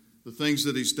the things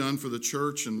that he's done for the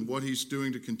church and what he's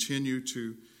doing to continue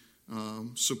to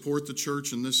support the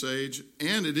church in this age.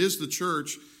 And it is the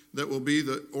church that will be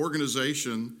the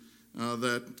organization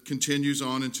that continues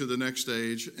on into the next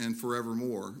age and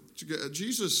forevermore.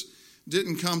 Jesus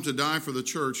didn't come to die for the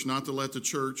church, not to let the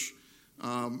church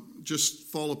just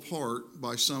fall apart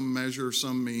by some measure,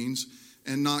 some means,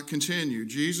 and not continue.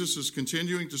 Jesus is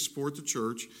continuing to support the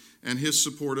church, and his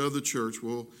support of the church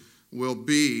will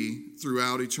be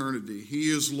throughout eternity. He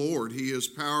is Lord. He is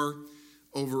power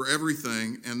over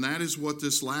everything, and that is what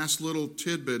this last little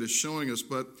tidbit is showing us.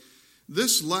 But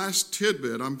this last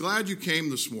tidbit, I'm glad you came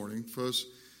this morning, because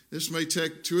this may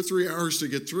take 2 or 3 hours to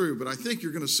get through, but I think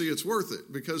you're going to see it's worth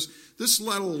it, because this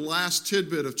little last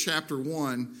tidbit of chapter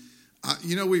 1,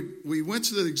 we went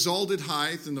to the exalted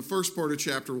height in the first part of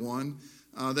chapter 1,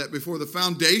 that before the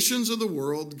foundations of the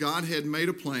world, God had made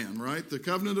a plan, right? The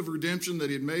covenant of redemption that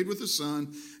he had made with his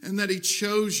Son, and that he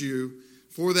chose you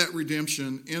for that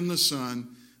redemption in the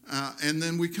Son. And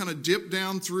then we kind of dipped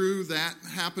down through that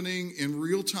happening in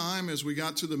real time as we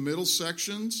got to the middle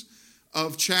sections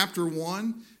of chapter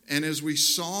 1. And as we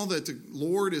saw that the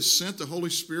Lord has sent the Holy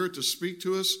Spirit to speak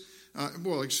to us,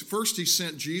 first he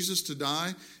sent Jesus to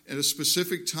die at a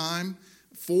specific time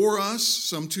for us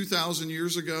some 2,000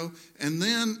 years ago. And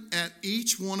then at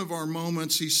each one of our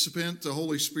moments, he sent the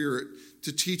Holy Spirit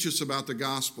to teach us about the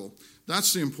gospel.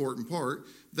 That's the important part.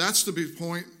 That's the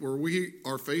point where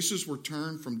our faces were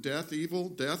turned from death,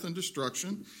 and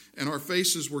destruction, and our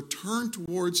faces were turned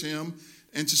towards him,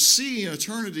 and to see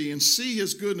eternity and see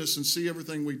his goodness and see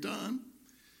everything we've done.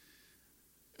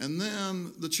 And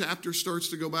then the chapter starts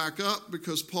to go back up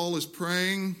because Paul is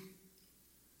praying.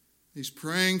 He's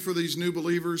praying for these new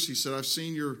believers. He said, I've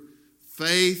seen your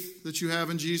faith that you have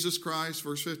in Jesus Christ,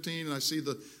 verse 15, and I see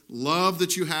the love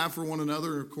that you have for one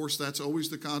another. And of course, that's always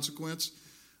the consequence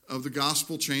of the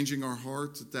gospel changing our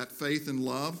heart, that faith and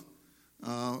love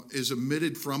is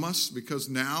emitted from us, because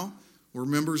now we're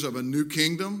members of a new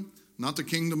kingdom, not the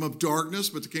kingdom of darkness,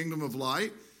 but the kingdom of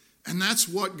light. And that's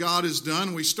what God has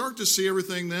done. We start to see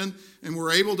everything then, and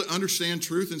we're able to understand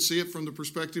truth and see it from the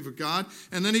perspective of God.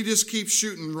 And then he just keeps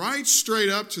shooting right straight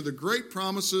up to the great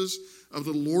promises of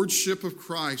the lordship of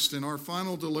Christ and our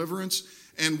final deliverance,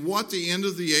 and what the end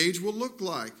of the age will look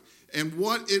like, and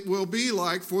what it will be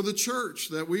like for the church,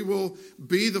 that we will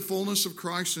be the fullness of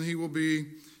Christ, and he will be,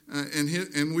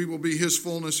 and we will be his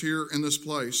fullness here in this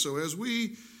place. So as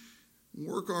we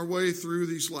work our way through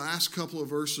these last couple of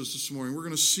verses this morning, we're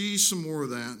going to see some more of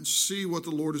that and see what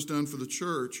the Lord has done for the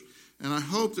church. And I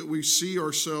hope that we see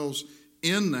ourselves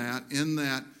in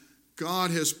that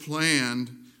God has planned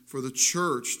for the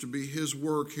church to be his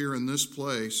work here in this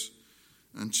place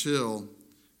until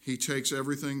he takes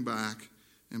everything back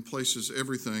and places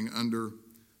everything under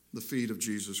the feet of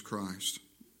Jesus Christ.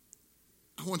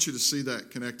 I want you to see that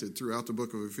connected throughout the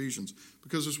book of Ephesians,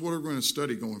 because it's what we're going to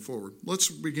study going forward. Let's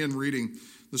begin reading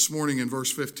this morning in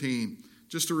verse 15,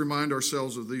 just to remind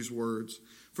ourselves of these words.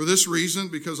 For this reason,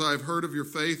 because I have heard of your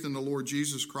faith in the Lord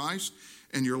Jesus Christ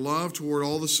and your love toward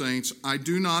all the saints, I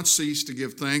do not cease to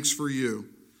give thanks for you.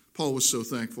 Paul was so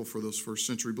thankful for those first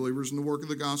century believers and the work of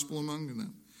the gospel among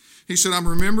them. He said, I'm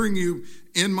remembering you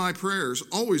in my prayers,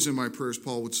 always in my prayers,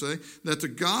 Paul would say, that the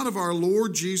God of our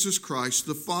Lord Jesus Christ,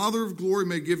 the Father of glory,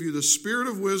 may give you the spirit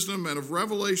of wisdom and of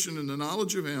revelation and the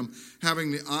knowledge of him,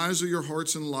 having the eyes of your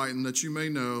hearts enlightened, that you may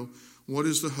know what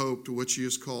is the hope to which he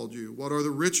has called you, what are the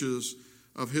riches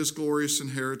of his glorious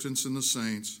inheritance in the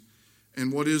saints,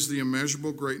 and what is the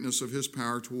immeasurable greatness of his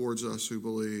power towards us who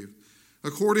believe,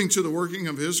 according to the working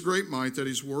of his great might that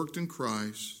he's worked in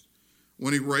Christ,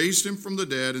 when he raised him from the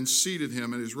dead and seated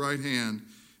him at his right hand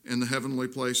in the heavenly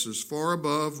places, far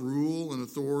above rule and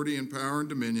authority and power and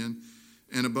dominion,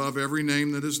 and above every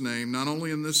name that is named, not only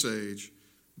in this age,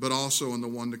 but also in the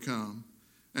one to come.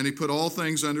 And he put all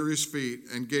things under his feet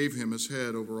and gave him his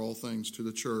head over all things to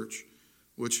the church,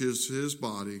 which is his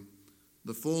body,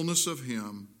 the fullness of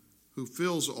him who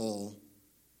fills all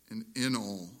and in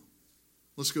all.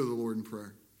 Let's go to the Lord in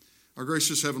prayer. Our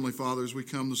gracious Heavenly Father, as we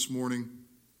come this morning,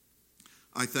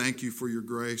 I thank you for your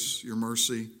grace, your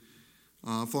mercy.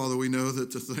 Father, we know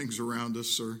that the things around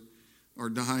us are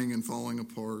dying and falling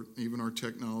apart, even our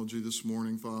technology this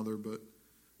morning, Father. But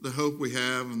the hope we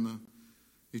have and the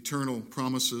eternal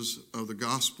promises of the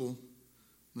gospel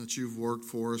that you've worked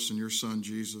for us in your Son,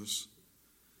 Jesus,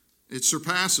 it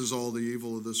surpasses all the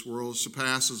evil of this world. It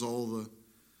surpasses all the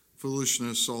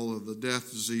foolishness, all of the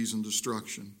death, disease, and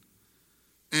destruction.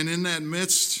 And in that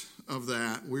midst of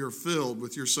that, we are filled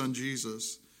with your Son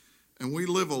Jesus, and we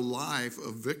live a life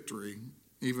of victory,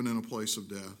 even in a place of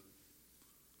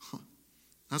death.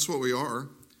 That's what we are.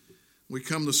 we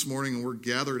come this morning and we're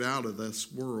gathered out of this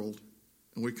world,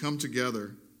 and we come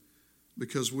together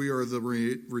because we are the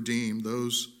redeemed,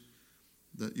 those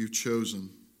that you've chosen,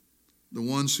 the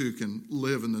ones who can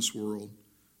live in this world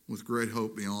with great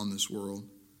hope beyond this world.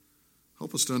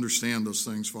 Help us to understand those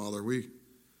things, Father. We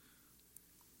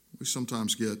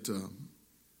sometimes get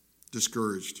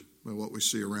discouraged by what we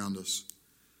see around us.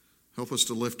 Help us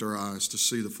to lift our eyes to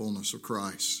see the fullness of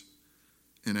Christ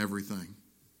in everything.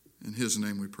 In His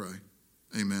name we pray.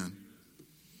 Amen.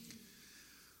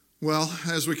 Well,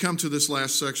 as we come to this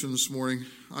last section this morning,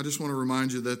 I just want to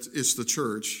remind you that it's the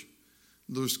church,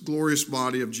 this glorious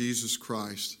body of Jesus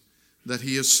Christ, that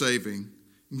He is saving.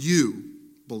 You,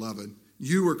 beloved,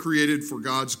 you were created for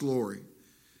God's glory.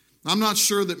 I'm not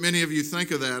sure that many of you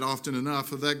think of that often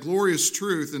enough, of that glorious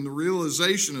truth, and the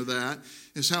realization of that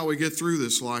is how we get through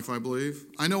this life, I believe.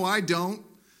 I know I don't.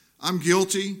 I'm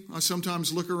guilty. I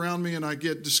sometimes look around me and I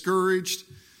get discouraged,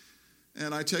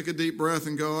 and I take a deep breath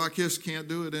and go, I just can't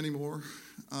do it anymore.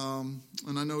 And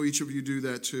I know each of you do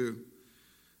that too.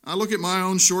 I look at my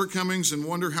own shortcomings and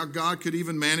wonder how God could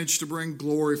even manage to bring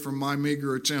glory from my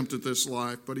meager attempt at this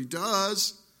life, but He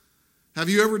does. Have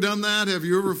you ever done that? Have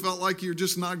you ever felt like you're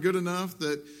just not good enough,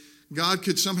 that God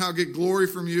could somehow get glory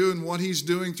from you, and what He's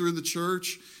doing through the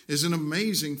church is an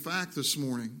amazing fact this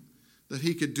morning, that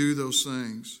He could do those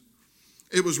things.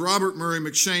 It was Robert Murray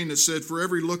McCheyne that said, for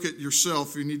every look at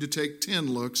yourself, you need to take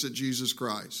 10 looks at Jesus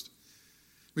Christ.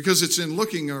 Because it's in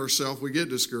looking at ourselves we get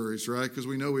discouraged, right? Because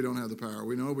we know we don't have the power.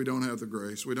 We know we don't have the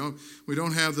grace. We don't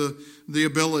have the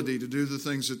ability to do the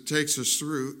things that takes us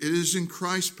through. It is in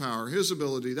Christ's power, His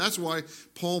ability. That's why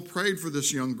Paul prayed for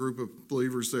this young group of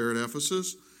believers there at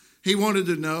Ephesus. He wanted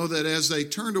to know that as they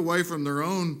turned away from their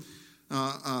own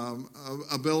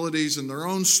abilities and their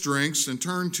own strengths and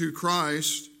turned to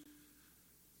Christ,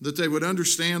 that they would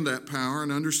understand that power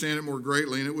and understand it more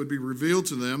greatly, and it would be revealed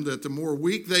to them that the more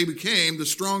weak they became, the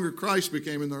stronger Christ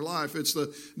became in their life. It's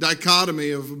the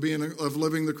dichotomy of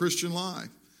living the Christian life.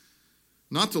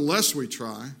 Not the less we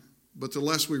try, but the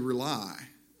less we rely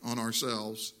on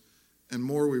ourselves, and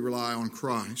more we rely on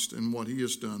Christ and what He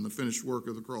has done, the finished work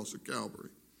of the cross at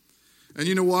Calvary. And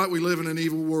you know what? We live in an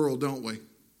evil world, don't we?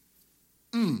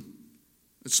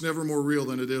 It's never more real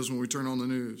than it is when we turn on the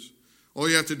news. All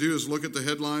you have to do is look at the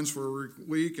headlines for a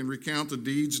week and recount the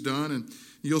deeds done, and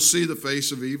you'll see the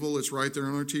face of evil. It's right there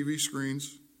on our TV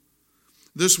screens.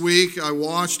 This week, I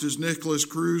watched as Nicholas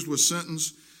Cruz was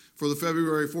sentenced for the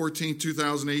February 14,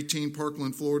 2018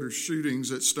 Parkland, Florida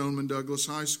shootings at Stoneman Douglas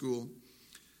High School.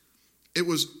 It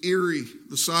was eerie,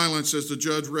 the silence as the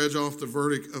judge read off the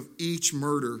verdict of each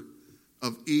murder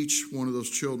of each one of those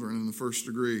children in the first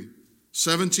degree.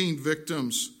 17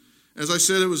 victims. As I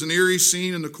said, it was an eerie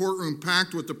scene in the courtroom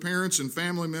packed with the parents and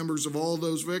family members of all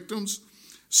those victims,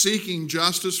 seeking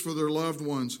justice for their loved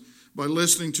ones by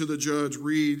listening to the judge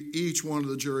read each one of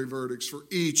the jury verdicts for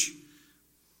each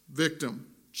victim.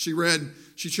 She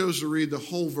chose to read the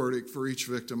whole verdict for each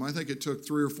victim. I think it took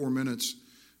 3 or 4 minutes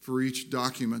for each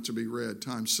document to be read,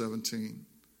 times 17.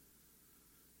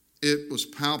 It was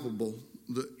palpable,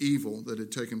 the evil that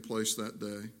had taken place that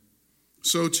day.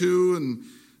 So too, and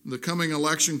the coming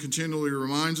election continually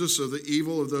reminds us of the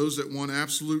evil of those that want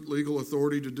absolute legal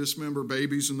authority to dismember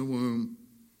babies in the womb.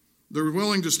 They're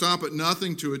willing to stop at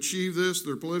nothing to achieve this,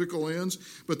 their political ends,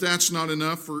 but that's not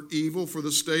enough for evil. For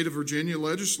the state of Virginia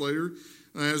legislator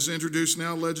has introduced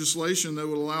now legislation that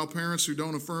will allow parents who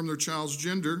don't affirm their child's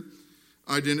gender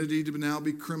identity to now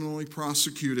be criminally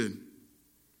prosecuted.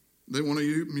 They want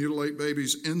to mutilate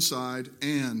babies inside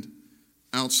and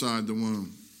outside the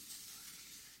womb.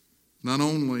 Not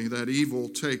only that evil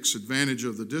takes advantage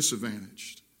of the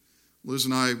disadvantaged. Liz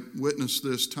and I witnessed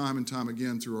this time and time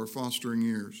again through our fostering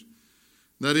years.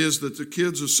 That is, that the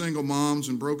kids of single moms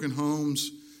and broken homes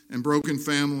and broken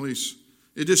families,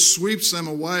 it just sweeps them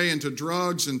away into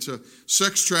drugs, into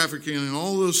sex trafficking and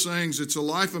all those things. It's a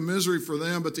life of misery for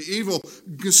them, but the evil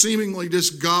seemingly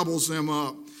just gobbles them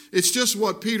up. It's just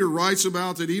what Peter writes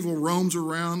about, that evil roams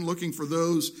around looking for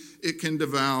those it can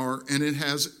devour, and it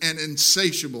has an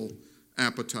insatiable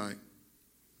appetite.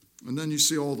 And then you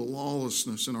see all the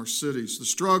lawlessness in our cities, the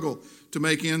struggle to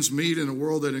make ends meet in a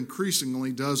world that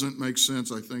increasingly doesn't make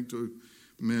sense, I think, to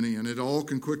many. And it all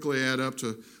can quickly add up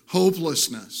to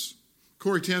hopelessness.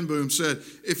 Corrie ten Boom said,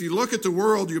 if you look at the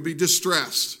world, you'll be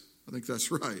distressed. I think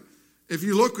that's right. If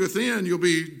you look within, you'll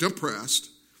be depressed.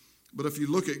 But if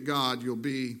you look at God, you'll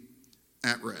be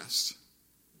at rest.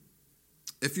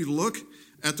 If you look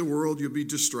at the world, you'll be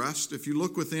distressed. If you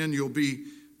look within, you'll be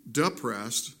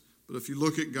depressed. But if you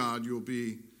look at God, you'll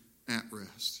be at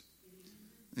rest.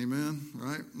 Amen,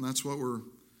 right? And that's what we're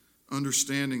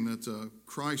understanding that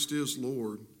Christ is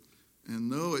Lord.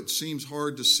 And though it seems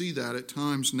hard to see that at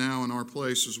times now in our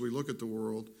place as we look at the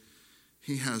world,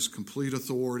 he has complete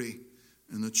authority,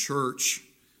 and the church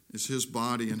is his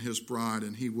body and his bride,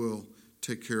 and he will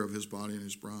take care of his body and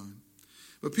his bride.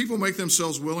 But people make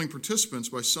themselves willing participants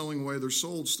by selling away their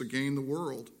souls to gain the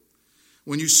world.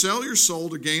 When you sell your soul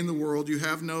to gain the world, you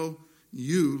have no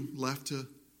you left to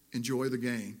enjoy the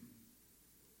gain.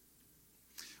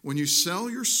 When you sell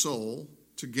your soul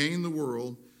to gain the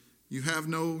world, you have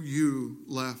no you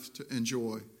left to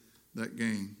enjoy that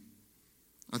gain.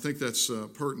 I think that's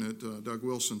pertinent. Doug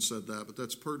Wilson said that, but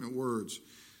that's pertinent words.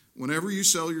 Whenever you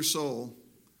sell your soul,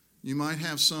 you might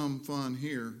have some fun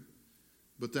here,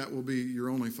 but that will be your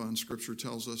only fun. Scripture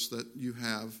tells us that you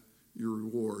have your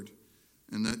reward,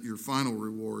 and that your final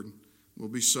reward will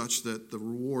be such that the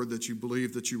reward that you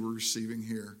believed that you were receiving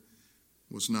here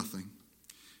was nothing.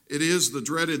 It is the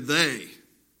dreaded they.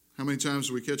 How many times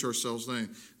do we catch ourselves saying,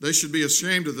 they should be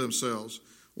ashamed of themselves?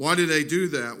 Why do they do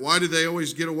that? Why do they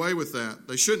always get away with that?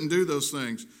 They shouldn't do those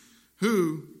things.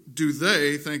 Who do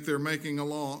they think they're making a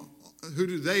law? Who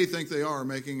do they think they are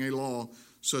making a law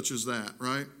such as that,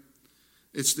 right?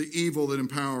 It's the evil that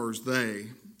empowers they.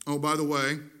 Oh, by the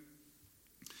way,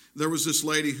 there was this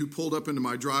lady who pulled up into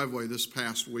my driveway this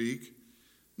past week.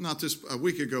 A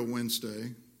week ago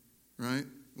Wednesday, right,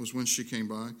 was when she came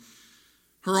by.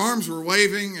 Her arms were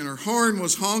waving and her horn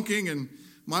was honking, and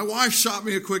my wife shot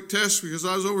me a quick text because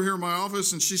I was over here in my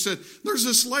office, and she said, there's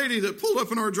this lady that pulled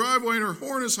up in our driveway and her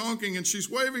horn is honking and she's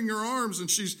waving her arms and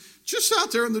she's just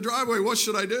out there in the driveway. What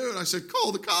should I do? And I said,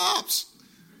 call the cops.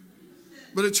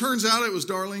 But it turns out it was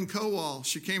Darlene Kowal.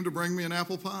 She came to bring me an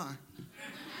apple pie.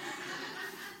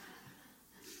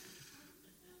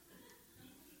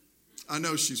 I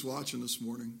know she's watching this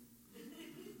morning.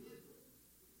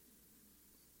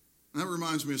 That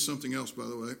reminds me of something else, by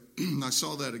the way. I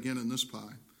saw that again in this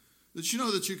pie. Did you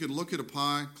know that you could look at a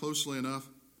pie closely enough,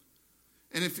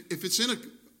 and if it's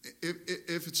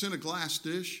in a glass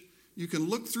dish, you can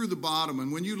look through the bottom.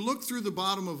 And when you look through the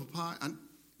bottom of a pie,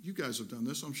 you guys have done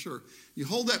this, I'm sure. You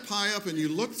hold that pie up and you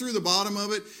look through the bottom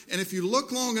of it, and if you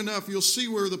look long enough, you'll see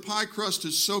where the pie crust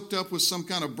is soaked up with some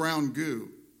kind of brown goo.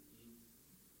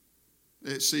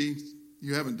 See,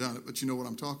 you haven't done it, but you know what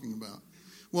I'm talking about.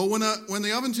 Well, when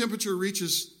the oven temperature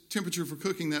reaches temperature for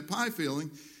cooking that pie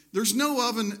filling, there's no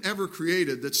oven ever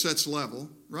created that sets level,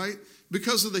 right?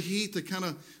 Because of the heat,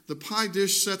 the pie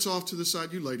dish sets off to the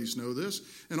side. You ladies know this.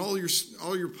 And all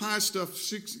your pie stuff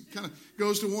kind of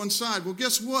goes to one side. Well,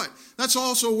 guess what? That's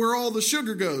also where all the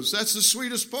sugar goes. That's the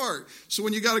sweetest part. So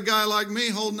when you got a guy like me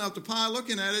holding up the pie,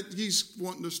 looking at it, he's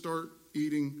wanting to start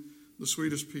eating the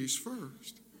sweetest piece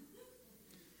first.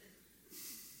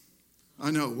 I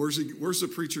know. Where's the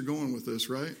preacher going with this,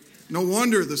 right? No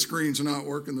wonder the screens are not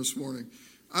working this morning.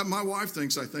 My wife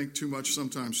thinks I think too much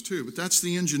sometimes too, but that's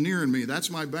the engineer in me.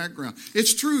 That's my background.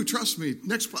 It's true. Trust me.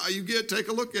 Next pie you get, take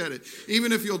a look at it.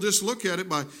 Even if you'll just look at it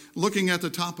by looking at the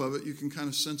top of it, you can kind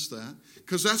of sense that.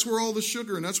 Because that's where all the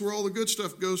sugar and that's where all the good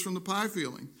stuff goes from the pie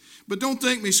filling. But don't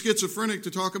think me schizophrenic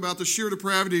to talk about the sheer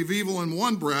depravity of evil in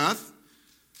one breath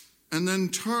and then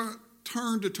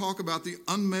turn to talk about the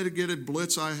unmitigated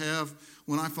blitz I have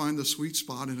when I find the sweet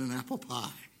spot in an apple pie.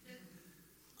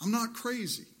 I'm not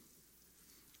crazy.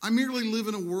 I merely live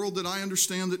in a world that I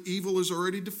understand that evil is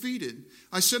already defeated.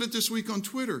 I said it this week on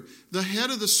Twitter. The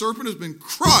head of the serpent has been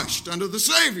crushed under the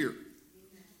Savior.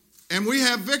 And we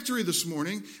have victory this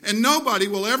morning, and nobody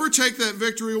will ever take that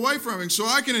victory away from him. So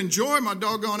I can enjoy my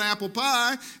doggone apple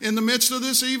pie in the midst of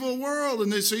this evil world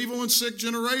and this evil and sick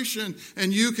generation.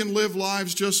 And you can live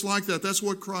lives just like that. That's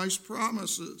what Christ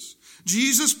promises.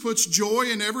 Jesus puts joy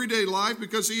in everyday life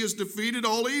because he has defeated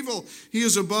all evil. He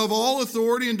is above all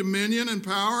authority and dominion and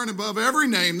power and above every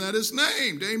name that is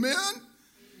named. Amen?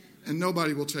 And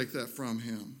nobody will take that from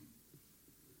him.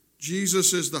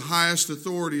 Jesus is the highest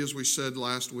authority, as we said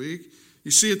last week.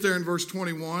 You see it there in verse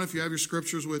 21. If you have your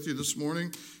scriptures with you this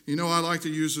morning, you know I like to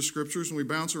use the scriptures and we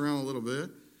bounce around a little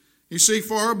bit. You see,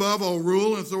 far above all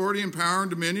rule and authority and power and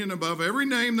dominion, above every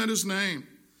name that is named.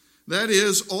 That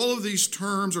is, all of these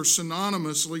terms are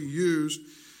synonymously used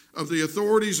of the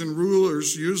authorities and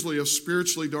rulers, usually of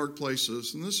spiritually dark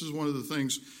places. And this is one of the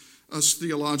things us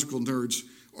theological nerds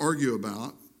argue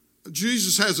about.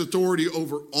 Jesus has authority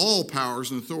over all powers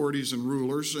and authorities and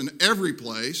rulers in every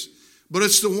place, But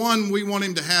it's the one we want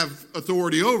him to have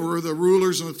authority over, the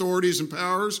rulers and authorities and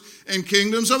powers and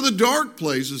kingdoms of the dark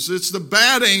places. It's the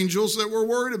bad angels that we're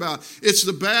worried about. It's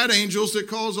the bad angels that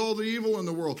cause all the evil in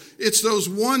the world. It's those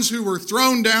ones who were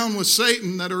thrown down with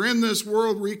Satan that are in this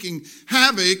world wreaking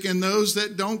havoc, and those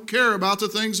that don't care about the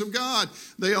things of God.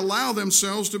 They allow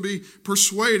themselves to be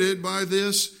persuaded by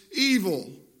this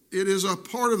evil. It is a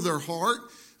part of their heart,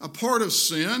 a part of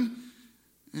sin.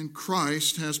 And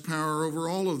Christ has power over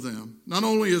all of them. Not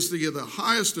only is he the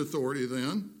highest authority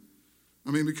then,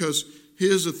 because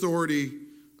his authority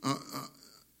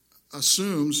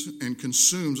assumes and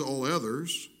consumes all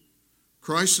others.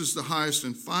 Christ is the highest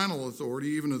and final authority,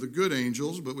 even of the good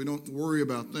angels, but we don't worry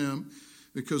about them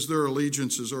because their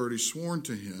allegiance is already sworn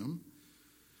to him.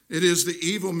 It is the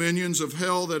evil minions of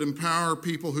hell that empower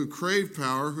people who crave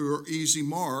power, who are easy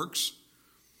marks.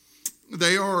 We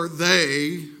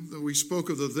spoke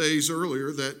of the theys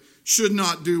earlier, that should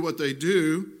not do what they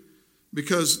do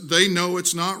because they know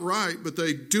it's not right, but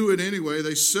they do it anyway.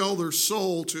 They sell their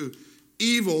soul to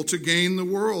evil to gain the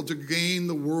world, to gain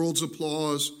the world's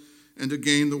applause, and to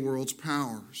gain the world's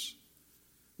powers.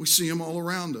 We see them all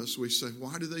around us. We say,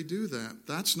 why do they do that?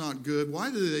 That's not good.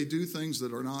 Why do they do things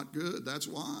that are not good? That's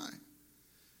why.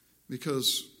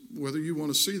 Because whether you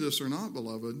want to see this or not,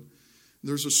 beloved,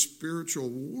 there's a spiritual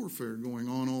warfare going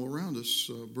on all around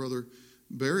us. Brother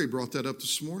Barry brought that up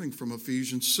this morning from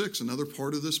Ephesians 6, another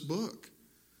part of this book.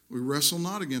 We wrestle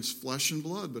not against flesh and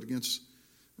blood, but against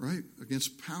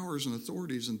powers and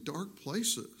authorities in dark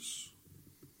places.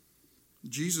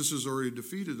 Jesus has already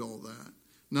defeated all that.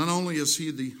 Not only is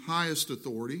he the highest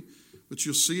authority, but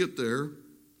you'll see it there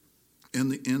in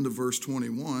the end of verse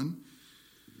 21.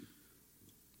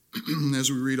 As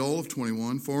we read all of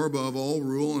 21, far above all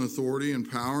rule and authority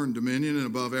and power and dominion and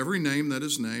above every name that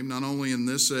is named, not only in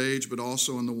this age but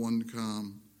also in the one to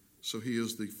come. So he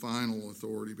is the final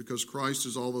authority. Because Christ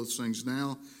is all those things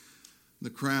now, the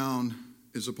crown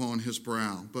is upon his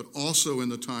brow. But also in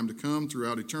the time to come,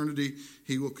 throughout eternity,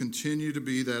 he will continue to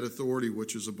be that authority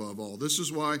which is above all. This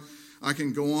is why I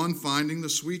can go on finding the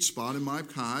sweet spot in my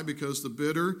pie, because the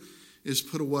bitter is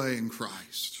put away in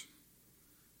Christ.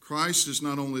 Christ is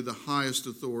not only the highest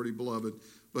authority, beloved,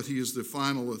 but he is the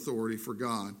final authority for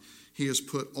God. He has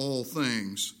put all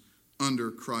things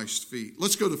under Christ's feet.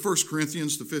 Let's go to 1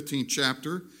 Corinthians, the 15th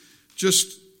chapter.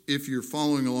 Just if you're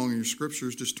following along in your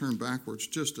scriptures, just turn backwards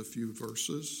just a few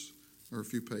verses or a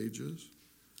few pages.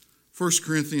 1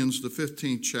 Corinthians, the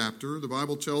 15th chapter. The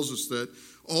Bible tells us that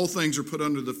all things are put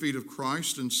under the feet of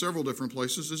Christ in several different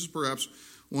places. This is perhaps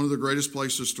one of the greatest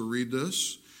places to read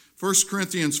this. 1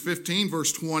 Corinthians 15,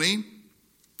 verse 20,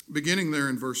 beginning there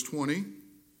in verse 20.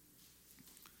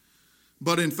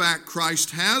 But in fact,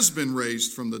 Christ has been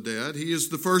raised from the dead. He is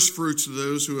the first fruits of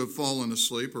those who have fallen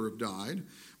asleep or have died.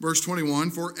 Verse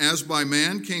 21, for as by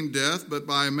man came death, but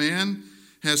by man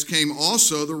has came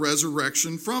also the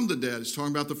resurrection from the dead. It's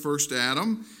talking about the first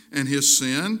Adam and his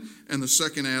sin, and the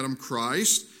second Adam,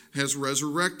 Christ, has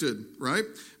resurrected, right?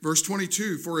 Verse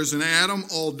 22, for as in Adam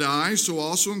all die, so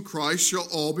also in Christ shall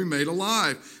all be made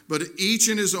alive, but each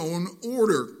in his own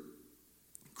order.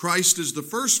 Christ is the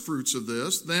first fruits of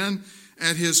this. Then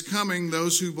at his coming,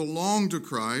 those who belong to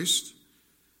Christ.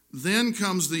 Then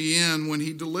comes the end, when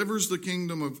he delivers the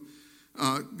kingdom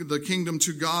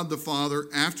to God the Father,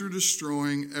 after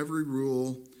destroying every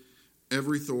rule,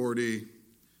 every authority,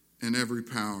 and every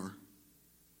power.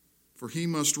 For he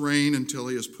must reign until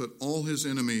he has put all his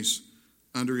enemies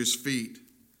under his feet.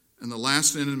 And the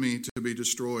last enemy to be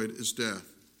destroyed is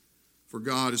death. For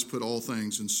God has put all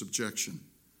things in subjection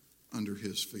under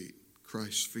his feet,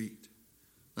 Christ's feet.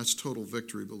 That's total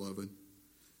victory, beloved.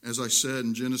 As I said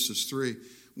in Genesis 3,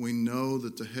 we know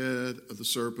that the head of the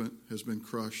serpent has been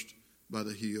crushed by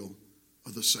the heel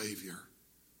of the Savior.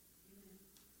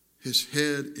 His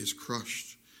head is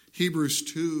crushed. Hebrews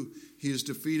 2, he has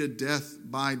defeated death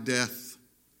by death.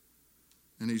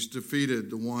 And he's defeated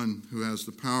the one who has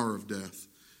the power of death.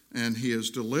 And he has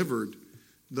delivered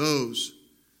those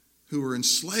who were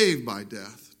enslaved by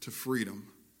death to freedom.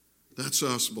 That's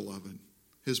us, beloved.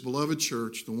 His beloved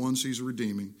church, the ones he's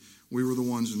redeeming, we were the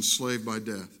ones enslaved by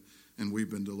death, and we've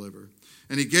been delivered.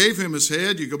 And he gave him his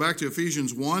head. You go back to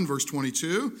Ephesians 1, verse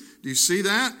 22. Do you see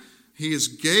that?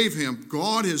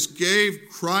 God has gave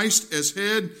Christ as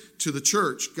head to the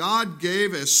church. God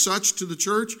gave as such to the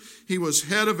church. He was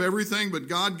head of everything, but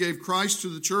God gave Christ to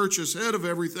the church as head of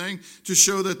everything to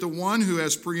show that the one who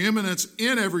has preeminence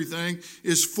in everything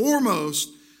is foremost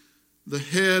the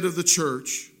head of the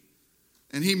church.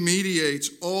 And he mediates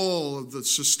all of the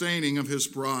sustaining of his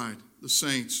bride, the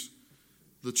saints,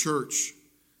 the church,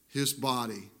 his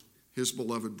body, his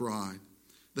beloved bride.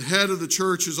 The head of the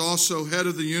church is also head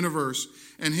of the universe,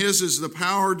 and his is the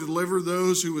power to deliver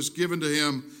those who was given to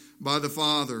him by the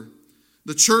Father.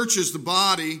 The church is the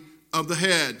body of the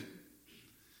head.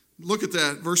 Look at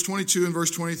that, verse 22 and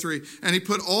verse 23. And he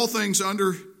put all things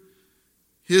under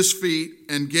his feet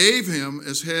and gave him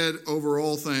as head over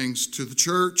all things to the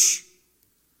church.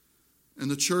 And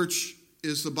the church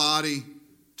is the body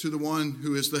to the one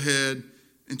who is the head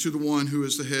and to the one who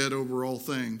is the head over all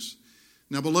things.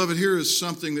 Now, beloved, here is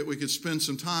something that we could spend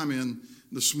some time in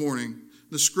this morning.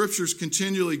 The scriptures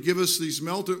continually give us these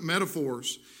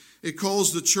metaphors. It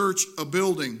calls the church a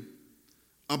building,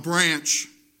 a branch,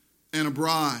 and a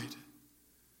bride.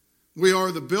 We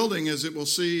are the building, as it will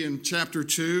see in chapter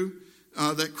 2,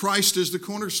 that Christ is the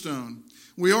cornerstone.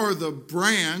 We are the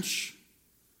branch,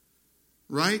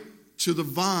 right, to the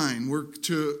vine. We're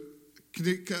to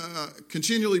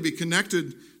continually be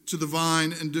connected to the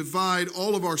vine and divide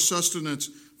all of our sustenance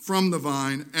from the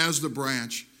vine as the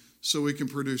branch so we can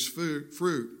produce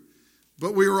fruit.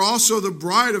 But we are also the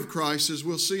bride of Christ, as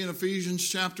we'll see in Ephesians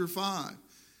chapter 5.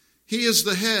 He is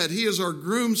the head. He is our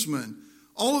groomsman.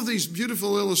 All of these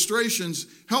beautiful illustrations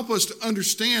help us to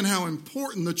understand how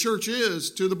important the church is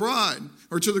to the bride,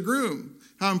 or to the groom.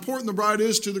 How important the bride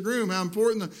is to the groom. How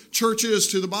important the church is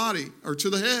to the body, or to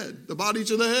the head. The body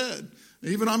to the head.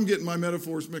 Even I'm getting my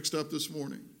metaphors mixed up this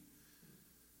morning.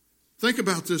 Think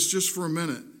about this just for a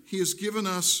minute. He has given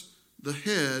us the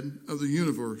head of the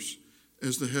universe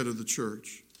as the head of the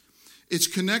church. It's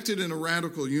connected in a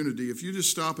radical unity. If you just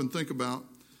stop and think about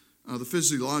the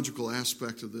physiological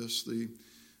aspect of this,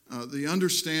 the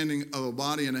understanding of a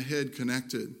body and a head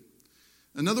connected.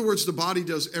 In other words, the body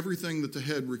does everything that the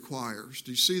head requires.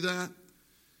 Do you see that?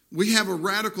 We have a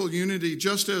radical unity.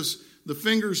 Just as the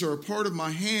fingers are a part of my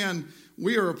hand,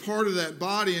 we are a part of that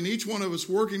body, and each one of us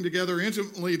working together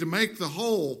intimately to make the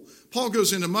whole. Paul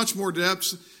goes into much more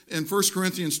depth in 1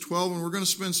 Corinthians 12, and we're going to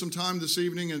spend some time this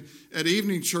evening at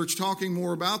evening church talking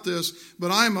more about this. But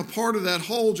I am a part of that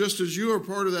whole, just as you are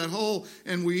part of that whole,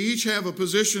 and we each have a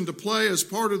position to play as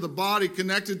part of the body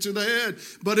connected to the head.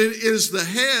 But it is the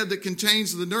head that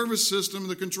contains the nervous system,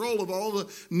 the control of all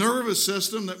the nervous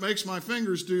system that makes my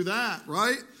fingers do that,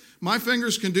 right? My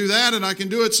fingers can do that, and I can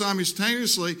do it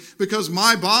simultaneously because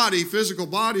my body, physical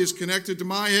body, is connected to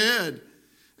my head.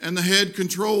 And the head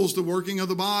controls the working of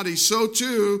the body. So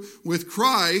too, with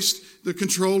Christ, the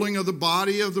controlling of the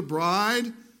body of the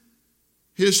bride,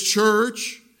 his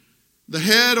church, the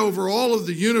head over all of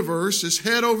the universe is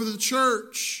head over the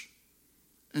church.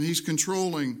 And he's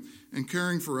controlling and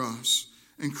caring for us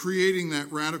and creating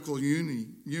that radical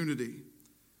unity.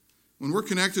 When we're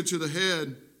connected to the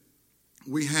head,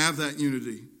 we have that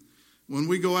unity. When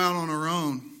we go out on our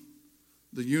own,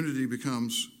 the unity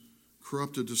becomes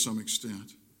corrupted to some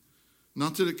extent.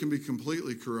 Not that it can be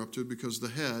completely corrupted because the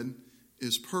head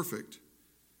is perfect.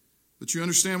 But you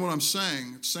understand what I'm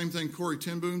saying. It's the same thing Corrie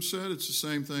ten Boom said. It's the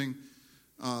same thing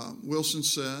Wilson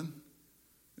said.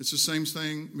 It's the same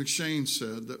thing McShane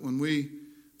said, that when we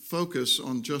focus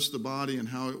on just the body and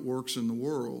how it works in the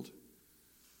world,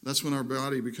 that's when our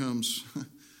body becomes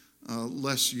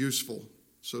less useful,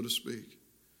 so to speak.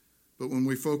 But when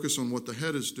we focus on what the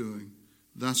head is doing,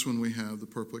 that's when we have the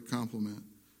perfect complement.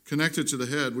 Connected to the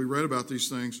head, we read about these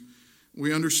things.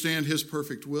 We understand his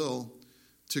perfect will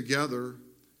together,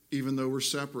 even though we're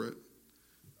separate.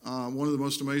 One of the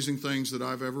most amazing things that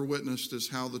I've ever witnessed is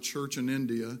how the church in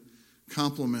India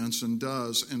compliments and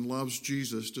does and loves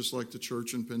Jesus just like the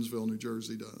church in Pennsville, New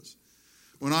Jersey does.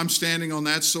 When I'm standing on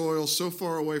that soil so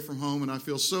far away from home and I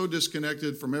feel so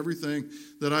disconnected from everything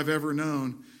that I've ever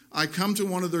known, I come to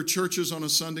one of their churches on a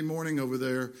Sunday morning over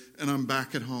there and I'm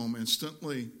back at home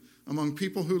instantly. Among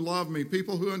people who love me,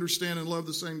 people who understand and love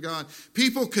the same God,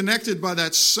 people connected by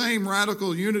that same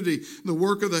radical unity, the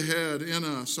work of the head in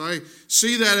us. I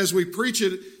see that as we preach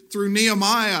it through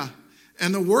Nehemiah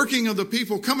and the working of the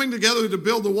people coming together to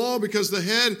build the wall because the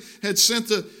head had sent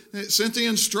the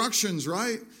instructions,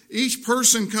 right? Each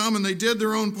person come and they did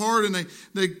their own part and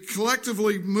they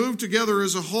collectively moved together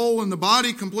as a whole, and the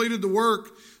body completed the work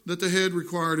that the head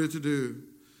required it to do.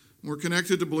 We're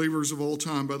connected to believers of all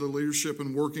time by the leadership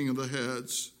and working of the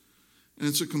heads. And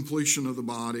it's a completion of the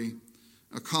body,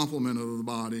 a complement of the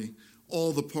body,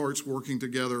 all the parts working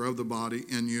together of the body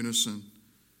in unison.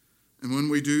 And when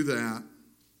we do that,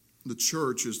 the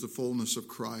church is the fullness of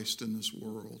Christ in this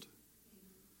world.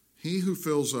 He who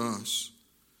fills us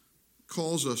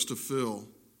calls us to fill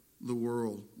the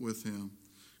world with him.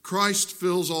 Christ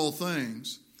fills all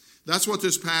things. That's what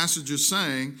this passage is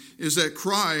saying, is that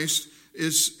Christ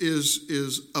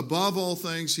is above all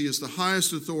things. He is the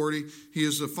highest authority. He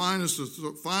is the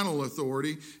final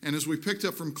authority. And as we picked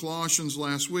up from Colossians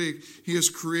last week, he has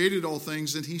created all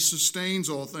things and he sustains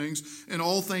all things, and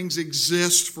all things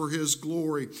exist for his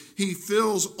glory. He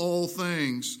fills all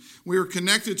things. We are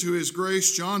connected to his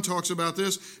grace. John talks about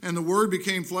this. And the Word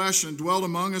became flesh and dwelt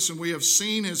among us, and we have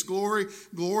seen his glory.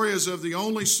 Glory as of the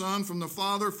only Son from the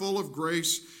Father, full of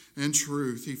grace and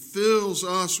truth. He fills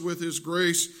us with his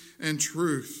grace and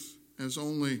truth as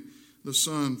only the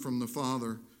Son from the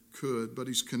Father could. But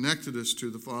he's connected us to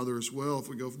the Father as well. If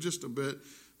we go just a bit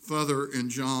further in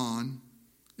John,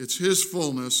 it's his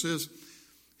fullness,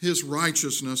 his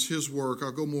righteousness, his work.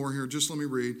 I'll go more here. Just let me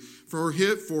read. For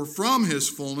from his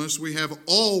fullness we have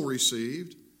all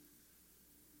received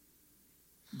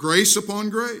grace upon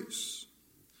grace.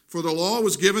 For the law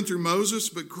was given through Moses,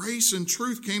 but grace and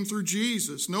truth came through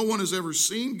Jesus. No one has ever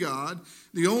seen God.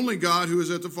 The only God who is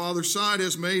at the Father's side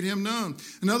has made him known.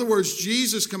 In other words,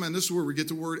 Jesus come in. This is where we get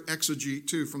the word exegete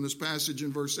too from this passage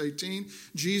in verse 18.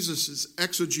 Jesus is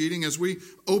exegeting as we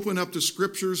open up the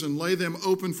scriptures and lay them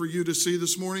open for you to see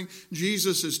this morning.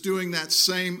 Jesus is doing that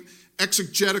same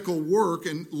exegetical work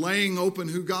and laying open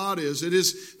who God is. It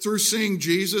is through seeing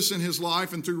Jesus in his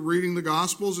life and through reading the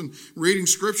Gospels and reading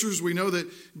scriptures, we know that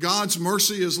God's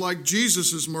mercy is like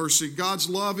Jesus' mercy. God's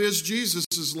love is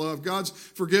Jesus' love. God's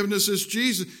forgiveness is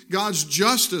Jesus. God's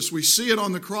justice, we see it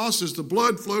on the cross as the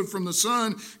blood flowed from the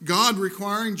Son, God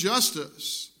requiring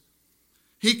justice.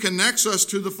 He connects us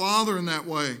to the Father in that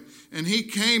way. And he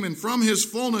came, and from his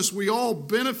fullness we all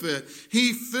benefit.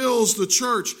 He fills the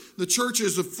church. The church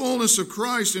is the fullness of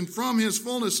Christ, and from his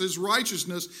fullness, his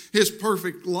righteousness, his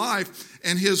perfect life,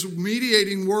 and his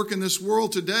mediating work in this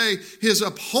world today, his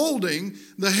upholding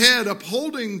the head,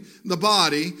 upholding the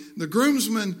body, the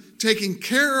groomsman taking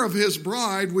care of his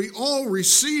bride. We all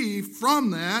receive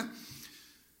from that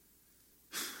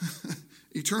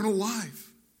eternal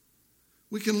life.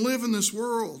 We can live in this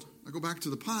world. I'll go back to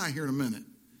the pie here in a minute.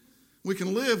 We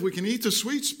can live, we can eat the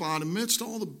sweet spot amidst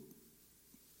all the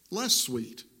less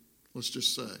sweet, let's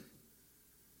just say.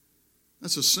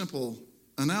 That's a simple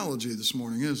analogy this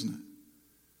morning, isn't it?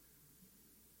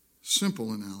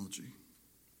 Simple analogy.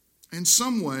 In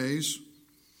some ways,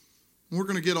 we're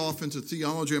going to get off into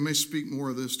theology. I may speak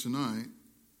more of this tonight.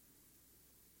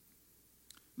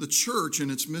 The church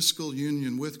in its mystical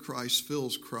union with Christ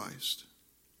fills Christ.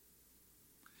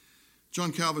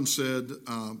 John Calvin said,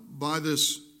 by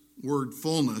this word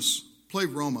fullness,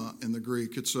 pleroma in the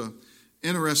Greek. It's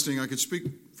interesting. I could speak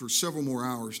for several more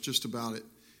hours just about it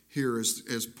here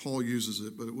as Paul uses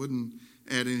it, but it wouldn't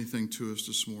add anything to us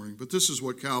this morning. But this is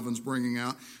what Calvin's bringing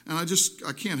out, and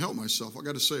I can't help myself. I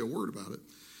got to say a word about it.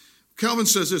 Calvin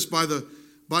says this: by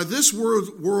this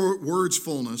word's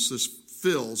fullness, this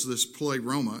fills, this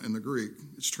pleroma in the Greek.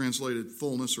 It's translated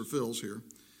fullness or fills here.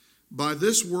 By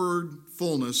this word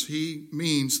fullness, he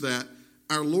means that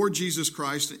our Lord Jesus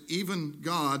Christ, even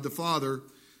God the Father,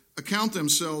 account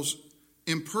themselves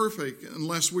imperfect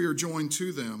unless we are joined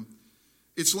to them.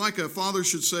 It's like a father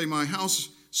should say, my house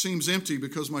seems empty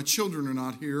because my children are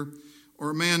not here,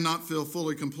 or a man not feel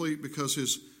fully complete because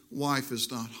his wife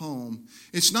is not home.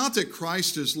 It's not that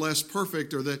Christ is less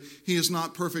perfect or that he is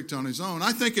not perfect on his own.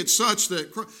 I think it's such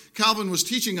that Calvin was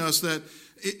teaching us that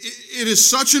it is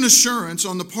such an assurance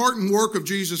on the part and work of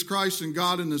Jesus Christ and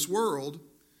God in this world,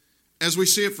 as we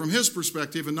see it from his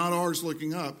perspective and not ours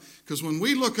looking up. Because when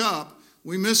we look up,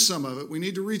 we miss some of it. We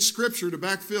need to read Scripture to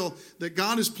backfill that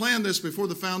God has planned this before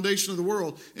the foundation of the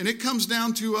world. And it comes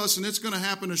down to us, and it's going to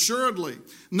happen assuredly.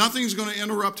 Nothing's going to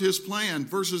interrupt his plan.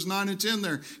 Verses 9 and 10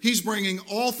 there. He's bringing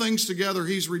all things together.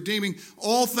 He's redeeming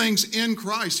all things in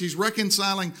Christ. He's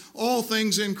reconciling all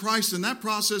things in Christ. And that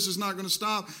process is not going to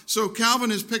stop. So Calvin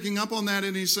is picking up on that,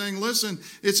 and he's saying, listen,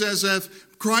 it's as if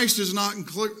Christ is not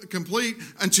complete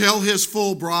until his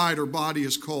full bride or body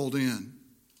is called in.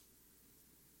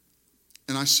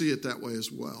 And I see it that way as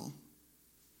well.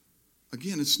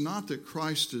 Again, it's not that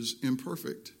Christ is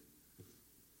imperfect,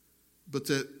 but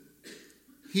that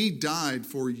he died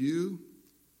for you,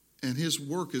 and his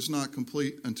work is not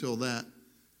complete until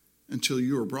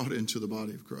you are brought into the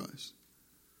body of Christ.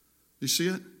 You see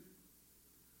it?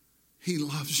 He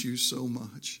loves you so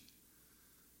much.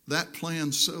 That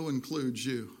plan so includes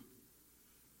you.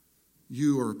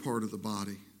 You are a part of the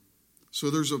body. So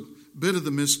there's a bit of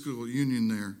the mystical union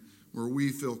there where we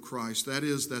fill Christ. That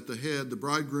is, that the head, the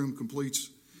bridegroom,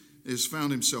 is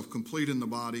found himself complete in the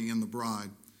body and the bride.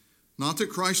 Not that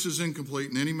Christ is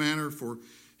incomplete in any manner, for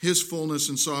his fullness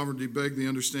and sovereignty beg the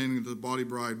understanding that the body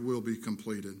bride will be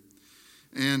completed.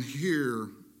 And here,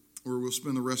 where we'll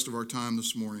spend the rest of our time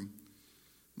this morning,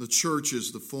 The church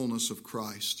is the fullness of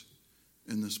Christ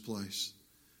in this place.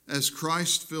 As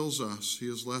Christ fills us, he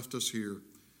has left us here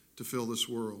to fill this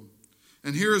world.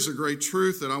 And here is a great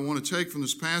truth that I want to take from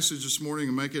this passage this morning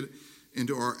and make it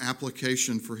into our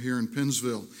application for here in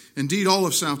Pennsville. Indeed, all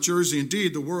of South Jersey,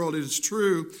 indeed the world, it is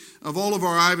true of all of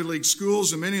our Ivy League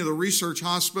schools and many of the research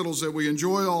hospitals that we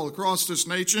enjoy all across this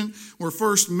nation were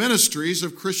first ministries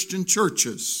of Christian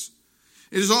churches.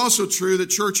 It is also true that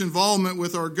church involvement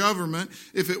with our government,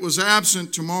 if it was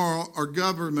absent tomorrow, our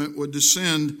government would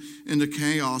descend into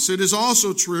chaos. It is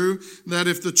also true that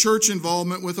if the church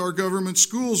involvement with our government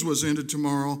schools was ended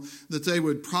tomorrow, that they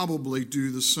would probably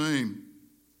do the same.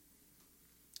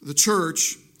 The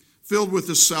church, filled with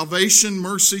the salvation,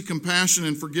 mercy, compassion,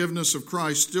 and forgiveness of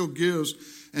Christ, still gives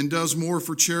and does more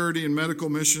for charity and medical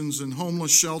missions and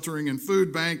homeless sheltering and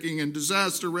food banking and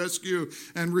disaster rescue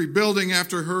and rebuilding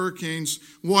after hurricanes,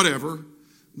 whatever,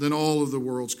 than all of the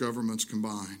world's governments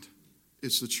combined.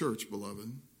 It's the church,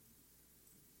 beloved.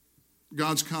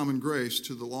 God's common grace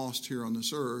to the lost here on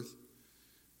this earth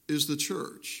is the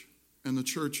church, and the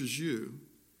church is you.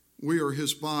 We are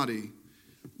his body,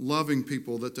 loving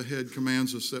people that the head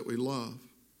commands us that we love,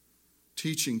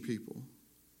 teaching people,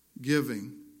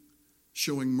 giving,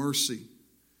 showing mercy,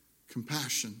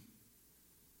 compassion,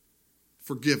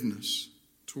 forgiveness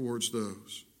towards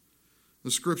those.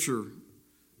 The scripture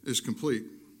is complete.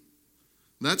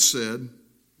 That said,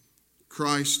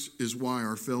 Christ is why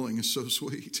our filling is so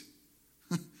sweet.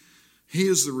 He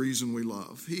is the reason we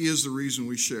love. He is the reason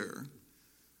we share.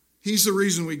 He's the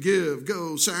reason we give,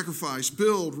 go, sacrifice,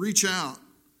 build, reach out,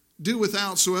 do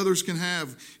without so others can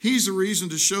have. He's the reason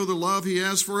to show the love he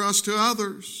has for us to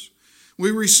others. We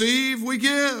receive, we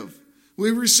give. We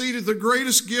received the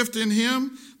greatest gift in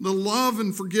him, the love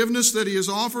and forgiveness that he has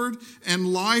offered,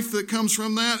 and life that comes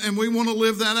from that, and we want to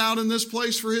live that out in this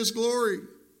place for his glory.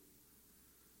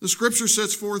 The scripture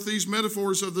sets forth these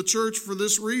metaphors of the church for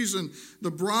this reason: the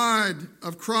bride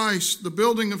of Christ, the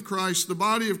building of Christ, the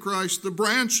body of Christ, the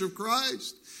branch of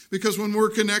Christ. Because when we're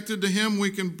connected to him,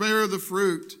 we can bear the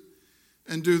fruit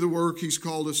and do the work he's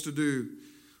called us to do.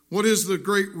 What is the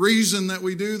great reason that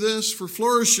we do this? For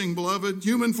flourishing, beloved,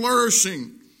 human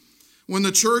flourishing. When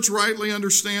the church rightly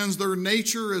understands their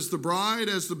nature as the bride,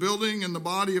 as the building and the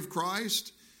body of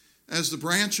Christ, as the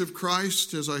branch of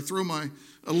Christ, as I throw my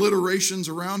alliterations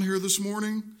around here this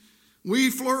morning, we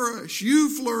flourish, you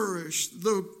flourish,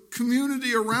 the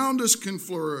community around us can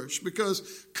flourish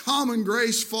because common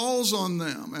grace falls on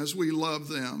them as we love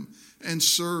them and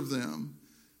serve them.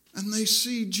 And they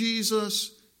see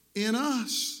Jesus in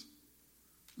us.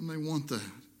 And they want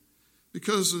that.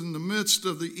 Because in the midst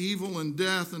of the evil and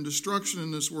death and destruction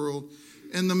in this world,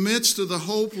 in the midst of the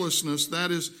hopelessness that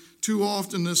is too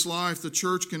often this life, the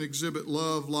church can exhibit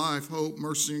love, life, hope,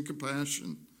 mercy, and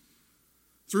compassion.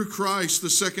 Through Christ,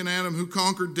 the second Adam who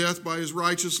conquered death by his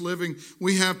righteous living,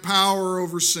 we have power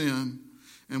over sin,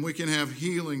 and we can have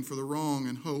healing for the wrong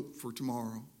and hope for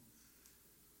tomorrow.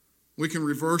 We can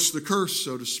reverse the curse,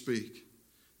 so to speak.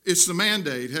 It's the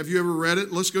mandate. Have you ever read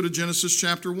it? Let's go to Genesis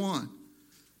chapter 1.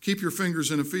 Keep your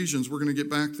fingers in Ephesians. We're going to get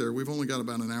back there. We've only got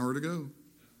about an hour to go.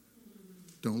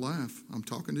 Don't laugh. I'm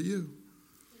talking to you.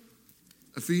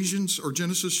 Ephesians or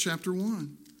Genesis chapter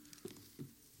 1.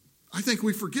 I think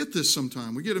we forget this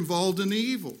sometime. We get involved in the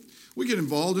evil. We get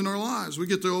involved in our lives. We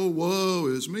get the old woe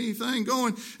is me thing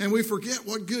going, and we forget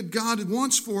what good God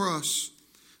wants for us.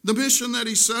 The mission that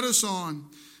he set us on.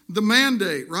 The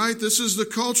mandate, right? This is the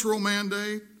cultural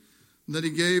mandate that he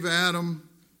gave Adam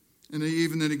and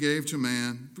even that he gave to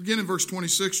man. Begin in verse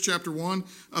 26, chapter 1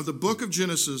 of the book of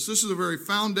Genesis. This is the very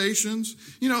foundations.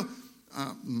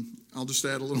 I'll just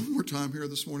add a little more time here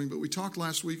this morning, but we talked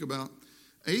last week about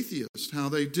atheists, how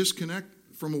they disconnect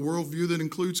from a worldview that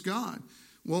includes God.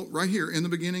 Well, right here, in the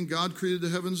beginning, God created the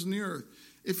heavens and the earth.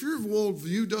 If your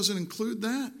worldview doesn't include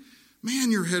that,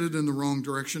 man, you're headed in the wrong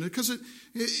direction. Because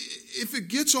if it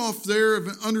gets off there of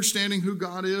understanding who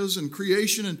God is and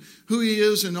creation and who he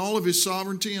is and all of his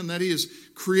sovereignty and that he has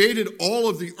created all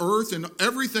of the earth and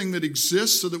everything that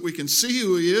exists so that we can see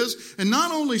who he is, and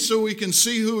not only so we can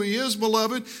see who he is,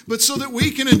 beloved, but so that we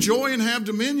can enjoy and have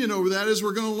dominion over that, as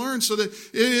we're going to learn, so that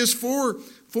it is for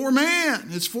man.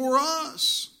 It's for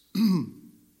us.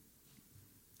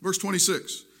 Verse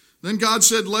 26. Then God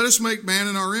said, let us make man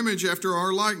in our image after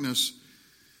our likeness.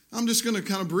 I'm just going to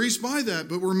kind of breeze by that,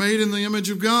 but we're made in the image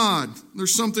of God.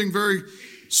 There's something very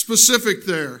specific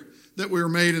there, that we are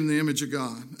made in the image of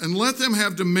God. And let them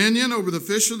have dominion over the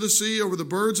fish of the sea, over the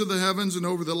birds of the heavens, and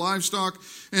over the livestock,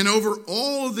 and over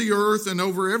all of the earth, and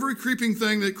over every creeping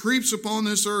thing that creeps upon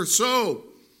this earth. So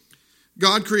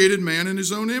God created man in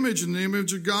his own image. In the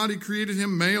image of God, he created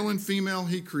him. Male and female,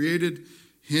 he created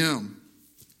him.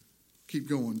 Keep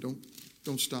going.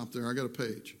 Don't stop there. I got a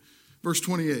page. Verse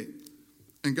 28.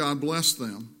 And God blessed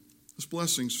them. This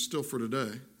blessing's still for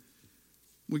today.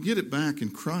 We get it back in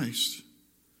Christ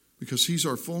because he's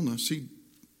our fullness.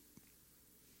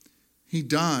 He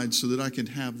died so that I could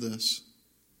have this.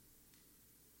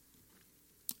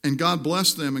 And God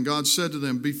blessed them, and God said to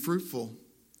them, be fruitful,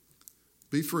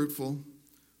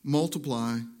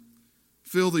 multiply,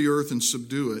 fill the earth and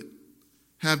subdue it.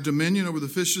 Have dominion over the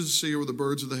fishes of the sea, over the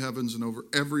birds of the heavens, and over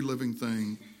every living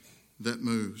thing that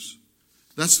moves.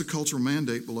 That's the cultural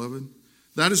mandate, beloved.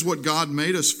 That is what God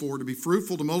made us for, to be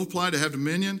fruitful, to multiply, to have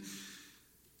dominion.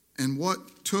 And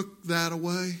what took that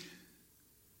away?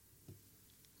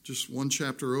 Just one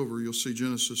chapter over, you'll see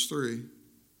Genesis 3.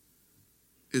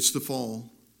 It's the fall.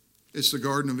 It's the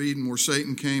Garden of Eden where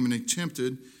Satan came and he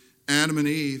tempted Adam and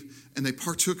Eve, and they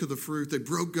partook of the fruit. They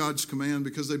broke God's command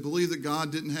because they believed that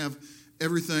God didn't have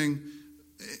everything.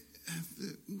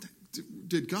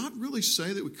 Did God really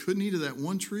say that we couldn't eat of that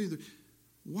one tree?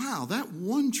 Wow, that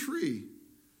one tree.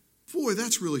 Boy,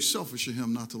 that's really selfish of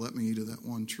him not to let me eat of that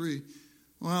one tree.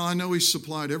 Well, I know he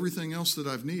supplied everything else that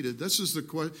I've needed. This is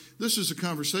a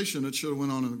conversation that should have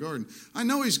went on in the garden. I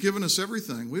know he's given us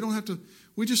everything. We don't have to,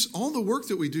 all the work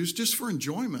that we do is just for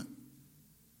enjoyment.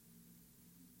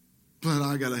 But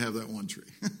I got to have that one tree.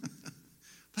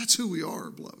 That's who we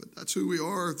are, beloved. That's who we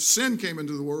are. Sin came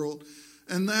into the world,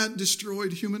 and that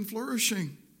destroyed human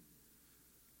flourishing.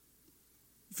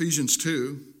 Ephesians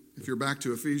 2, if you're back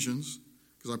to Ephesians,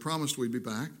 because I promised we'd be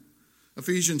back.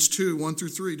 Ephesians 2, 1 through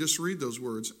 3, just read those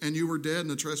words. And you were dead in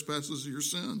the trespasses of your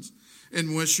sins,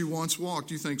 in which you once walked.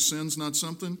 Do you think sin's not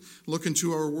something? Look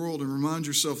into our world and remind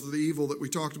yourself of the evil that we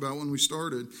talked about when we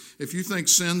started. If you think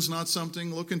sin's not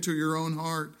something, look into your own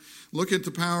heart. Look at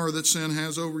the power that sin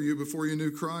has over you before you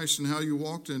knew Christ and how you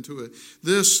walked into it.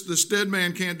 This dead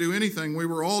man can't do anything. We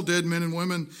were all dead men and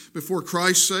women before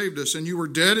Christ saved us. And you were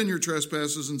dead in your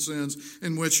trespasses and sins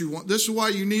in which you want. This is why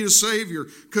you need a Savior,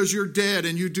 because you're dead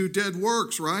and you do dead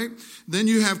works, right? Then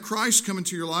you have Christ come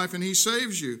into your life and he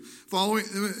saves you.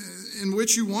 In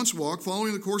which you once walked,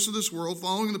 following the course of this world,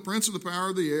 following the prince of the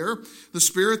power of the air, the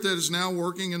spirit that is now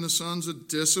working in the sons of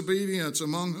disobedience,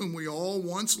 among whom we all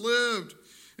once lived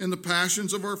in the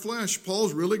passions of our flesh.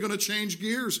 Paul's really going to change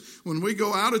gears. When we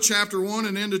go out of chapter 1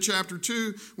 and into chapter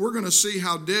 2, we're going to see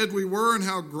how dead we were and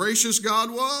how gracious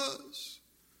God was.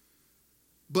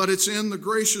 But it's in the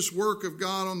gracious work of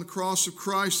God on the cross of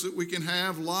Christ that we can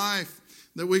have life,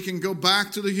 that we can go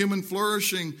back to the human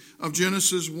flourishing of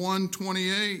Genesis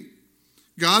 1:28.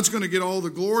 God's going to get all the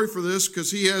glory for this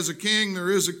because he has a king, there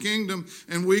is a kingdom,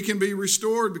 and we can be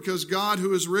restored because God,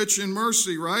 who is rich in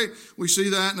mercy, right? We see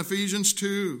that in Ephesians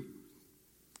 2.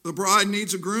 The bride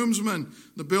needs a groomsman.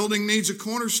 The building needs a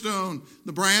cornerstone.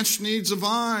 The branch needs a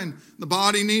vine. The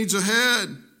body needs a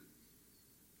head.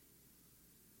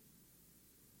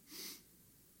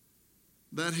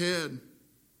 That head,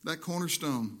 that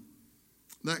cornerstone,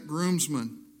 that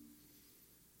groomsman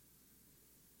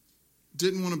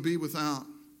didn't want to be without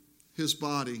his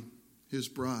body, his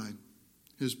bride,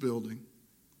 his building,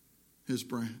 his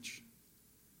branch.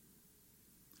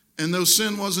 And though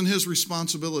sin wasn't his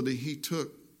responsibility, he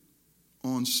took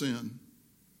on sin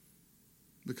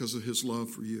because of his love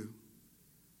for you.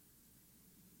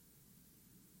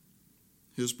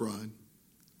 His bride,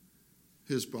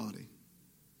 his body,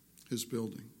 his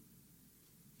building,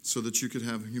 so that you could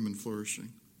have human flourishing.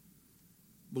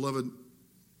 Beloved,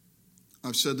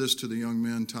 I've said this to the young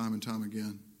men time and time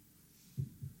again.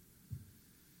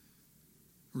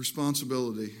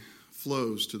 Responsibility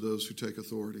flows to those who take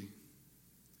authority.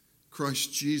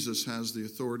 Christ Jesus has the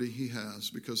authority he has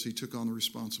because he took on the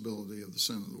responsibility of the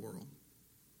sin of the world.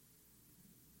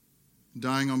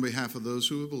 Dying on behalf of those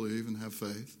who will believe and have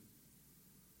faith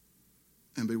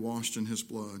and be washed in his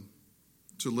blood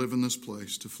to live in this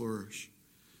place, to flourish.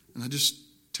 And I just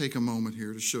take a moment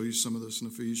here to show you some of this in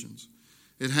Ephesians.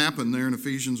 It happened there in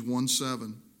Ephesians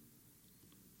 1:7.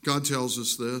 God tells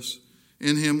us this.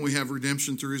 In him we have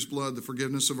redemption through his blood, the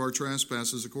forgiveness of our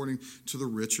trespasses according to the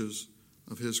riches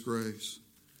of his grace.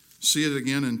 See it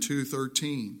again in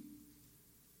 2:13.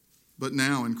 But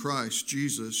now in Christ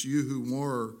Jesus, you who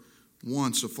were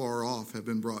once afar off have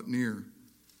been brought near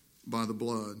by the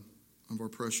blood of our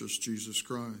precious Jesus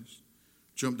Christ.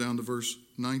 Jump down to verse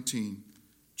 19,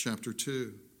 chapter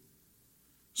 2.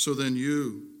 So then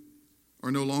you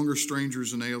are no longer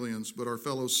strangers and aliens, but are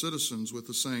fellow citizens with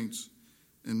the saints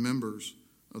and members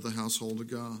of the household of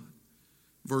God.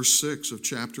 Verse 6 of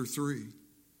chapter 3.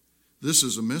 This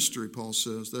is a mystery, Paul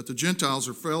says, that the Gentiles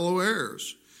are fellow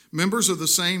heirs, members of the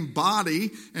same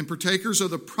body and partakers of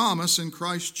the promise in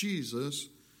Christ Jesus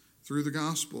through the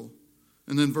gospel.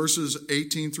 And then verses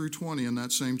 18 through 20 in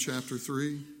that same chapter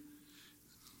 3.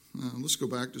 Let's go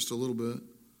back just a little bit.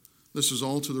 This is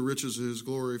all to the riches of his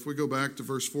glory. If we go back to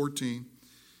verse 14,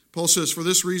 Paul says, "For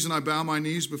this reason I bow my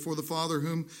knees before the Father,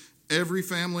 whom every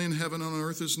family in heaven and on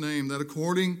earth is named, that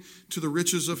according to the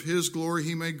riches of his glory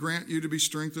he may grant you to be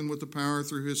strengthened with the power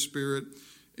through his Spirit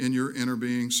in your inner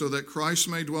being, so that Christ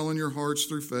may dwell in your hearts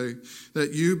through faith,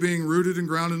 that you, being rooted and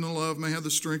grounded in love, may have the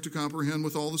strength to comprehend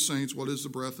with all the saints what is the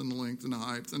breadth and the length and the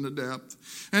height and the depth,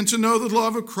 and to know the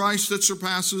love of Christ that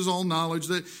surpasses all knowledge,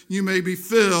 that you may be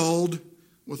filled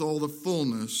with all the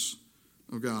fullness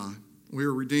of God." We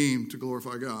are redeemed to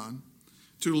glorify God,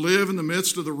 to live in the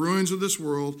midst of the ruins of this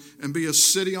world and be a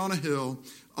city on a hill,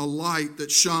 a light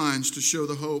that shines to show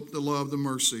the hope, the love, the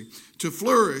mercy, to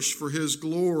flourish for his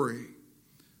glory.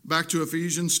 Back to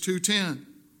Ephesians 2:10.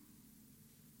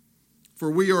 "For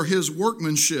we are his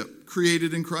workmanship,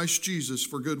 created in Christ Jesus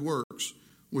for good works,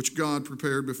 which God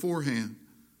prepared beforehand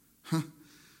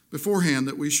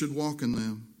that we should walk in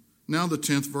them." Now the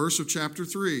 10th verse of chapter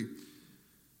 3.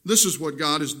 This is what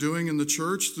God is doing in the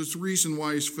church. The reason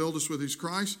why he's filled us with his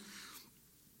Christ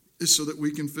is so that we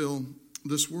can fill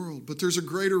this world. But there's a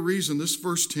greater reason. This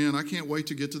verse 10, I can't wait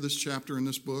to get to this chapter in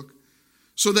this book.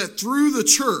 So that through the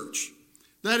church,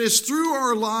 that is through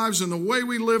our lives and the way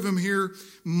we live them here,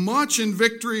 much in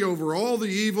victory over all the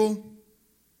evil,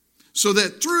 so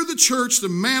that through the church the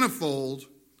manifold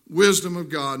wisdom of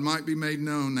God might be made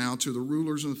known now to the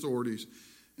rulers and authorities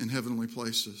in heavenly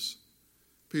places.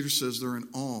 Peter says they're in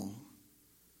awe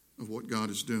of what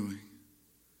God is doing.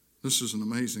 This is an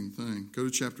amazing thing. Go to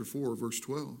chapter 4, verse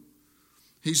 12.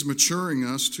 He's maturing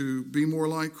us to be more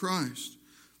like Christ,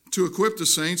 to equip the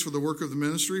saints for the work of the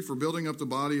ministry, for building up the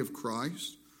body of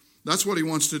Christ. That's what he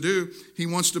wants to do. He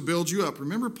wants to build you up.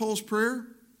 Remember Paul's prayer?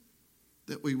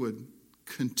 That we would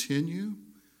continue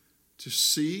to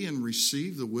see and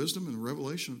receive the wisdom and the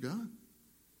revelation of God.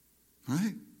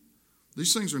 Right?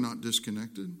 These things are not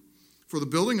disconnected. For the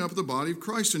building up of the body of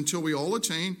Christ until we all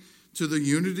attain to the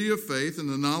unity of faith and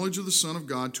the knowledge of the Son of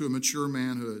God, to a mature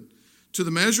manhood, to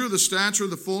the measure of the stature of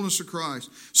the fullness of Christ,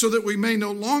 so that we may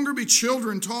no longer be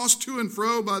children tossed to and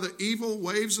fro by the evil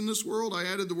waves in this world. I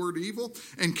added the word evil.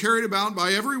 And carried about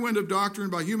by every wind of doctrine,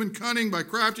 by human cunning, by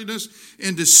craftiness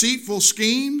and deceitful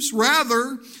schemes.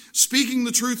 Rather, speaking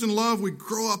the truth in love, we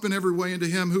grow up in every way into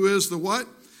him who is the what?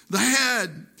 The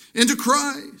head, into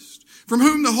Christ, from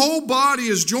whom the whole body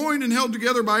is joined and held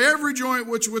together by every joint,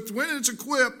 which when it's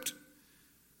equipped,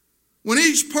 when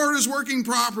each part is working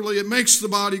properly, it makes the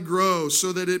body grow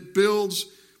so that it builds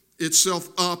itself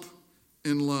up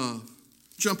in love.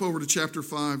 Jump over to chapter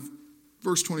 5,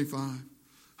 verse 25.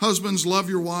 "Husbands, love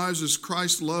your wives as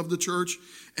Christ loved the church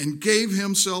and gave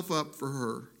himself up for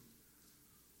her."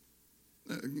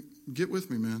 Get with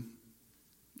me, man.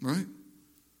 Right?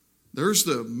 There's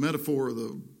the metaphor of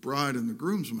the bride and the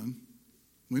groomsman.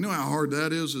 We know how hard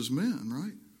that is as men,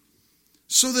 right?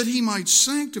 "So that he might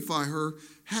sanctify her,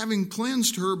 having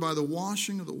cleansed her by the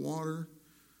washing of the water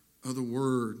of the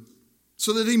word,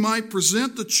 so that he might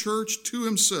present the church to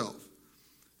himself."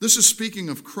 This is speaking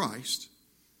of Christ.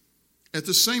 At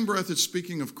the same breath, it's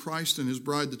speaking of Christ and his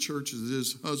bride, the church, as it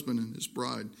is husband and his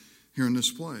bride here in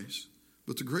this place.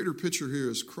 But the greater picture here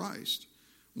is Christ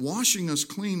washing us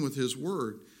clean with his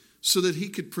word so that he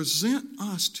could present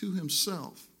us to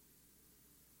himself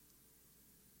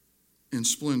in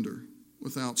splendor,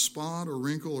 without spot or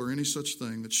wrinkle or any such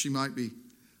thing, that she might be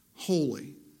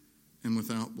holy and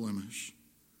without blemish.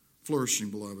 Flourishing,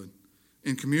 beloved,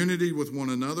 in community with one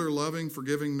another, loving,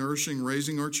 forgiving, nourishing,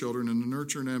 raising our children in the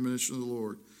nurture and admonition of the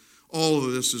Lord. All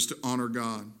of this is to honor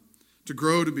God, to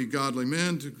grow to be godly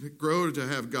men, to grow to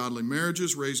have godly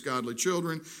marriages, raise godly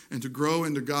children, and to grow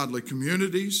into godly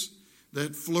communities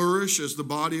that flourish as the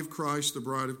body of Christ, the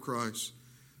bride of Christ,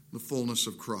 the fullness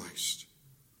of Christ.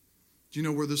 Do you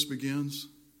know where this begins?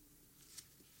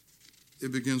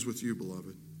 It begins with you,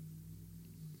 beloved.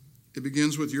 It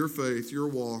begins with your faith, your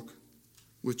walk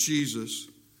with Jesus.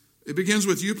 It begins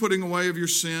with you putting away of your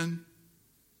sin,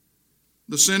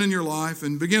 the sin in your life,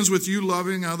 and begins with you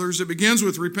loving others. It begins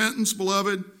with repentance,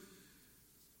 beloved.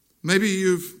 Maybe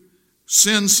you've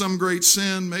sinned some great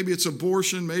sin. Maybe it's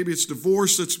abortion. Maybe it's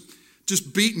divorce that's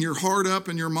just beating your heart up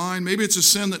in your mind. Maybe it's a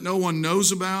sin that no one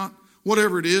knows about.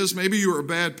 Whatever it is, maybe you were a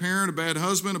bad parent, a bad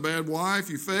husband, a bad wife,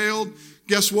 you failed.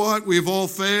 Guess what? We've all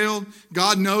failed.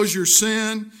 God knows your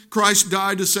sin. Christ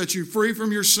died to set you free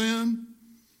from your sin.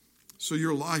 So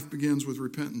your life begins with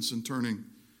repentance and turning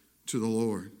to the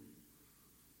Lord.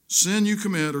 Sin you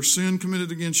commit or sin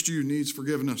committed against you needs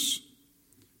forgiveness.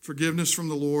 forgiveness from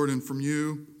the Lord and from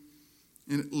you,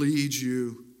 and it leads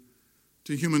you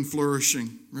to human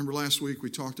flourishing. Remember last week we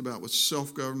talked about with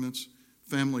self-governance,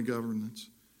 family governance,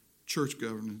 church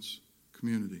governance,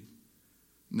 community,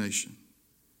 nation.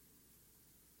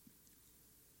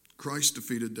 Christ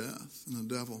defeated death and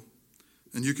the devil,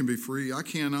 and you can be free. I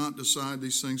cannot decide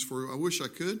these things for you. I wish I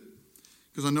could,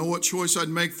 because I know what choice I'd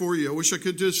make for you. I wish I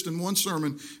could just in one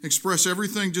sermon express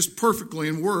everything just perfectly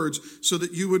in words so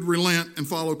that you would relent and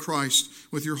follow Christ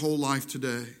with your whole life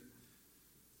today.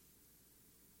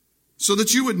 So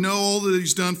that you would know all that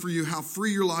He's done for you, how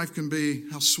free your life can be,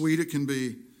 how sweet it can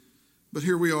be. But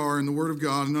here we are in the Word of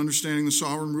God and understanding the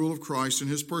sovereign rule of Christ and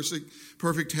His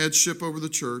perfect headship over the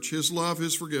church, His love,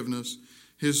 His forgiveness,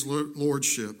 His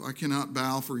lordship. I cannot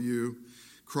bow for you.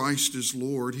 Christ is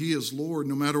Lord. He is Lord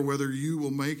no matter whether you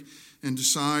will make and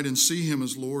decide and see Him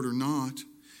as Lord or not.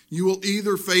 You will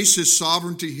either face His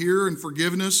sovereignty here and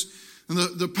forgiveness, and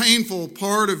the painful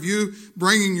part of you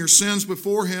bringing your sins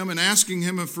before Him and asking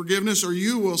Him of forgiveness, or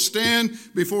you will stand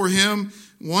before Him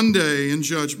one day in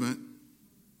judgment,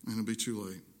 and it'll be too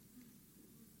late.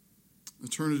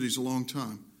 Eternity is a long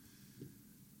time.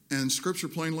 And Scripture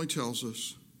plainly tells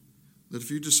us that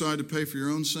if you decide to pay for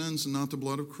your own sins and not the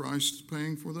blood of Christ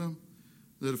paying for them,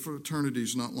 that eternity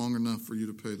is not long enough for you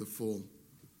to pay the full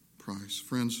price.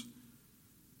 Friends,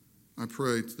 I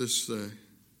pray this day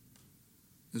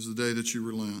is the day that you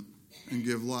relent and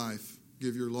give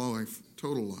your life,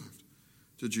 total life,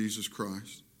 to Jesus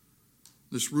Christ.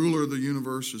 This ruler of the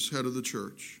universe is head of the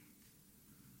church,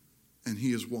 and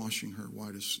He is washing her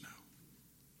white as snow.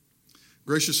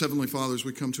 Gracious Heavenly Father, as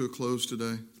we come to a close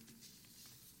today,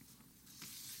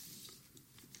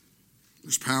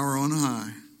 there's power on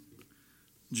high.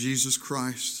 Jesus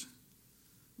Christ,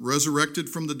 resurrected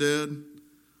from the dead,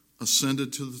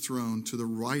 ascended to the throne, to the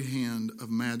right hand of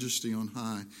majesty on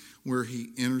high, where He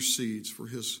intercedes for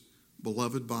His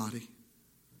beloved body,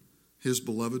 His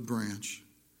beloved branch,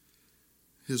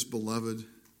 His beloved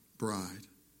bride.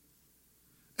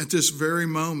 At this very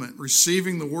moment,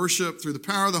 receiving the worship through the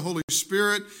power of the Holy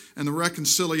Spirit and the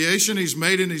reconciliation He's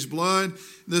made in His blood,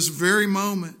 this very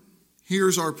moment,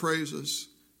 hears our praises,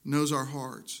 knows our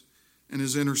hearts, and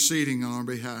is interceding on our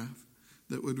behalf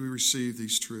that would we receive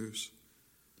these truths.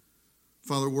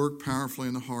 Father, work powerfully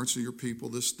in the hearts of your people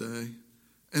this day,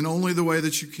 and only the way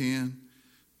that you can,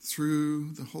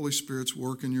 through the Holy Spirit's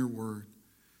work in your word.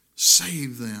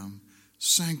 Save them,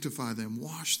 sanctify them,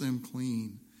 wash them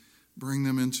clean, bring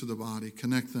them into the body,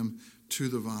 connect them to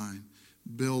the vine,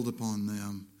 build upon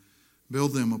them,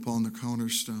 build them upon the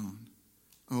cornerstone.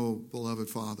 Oh, beloved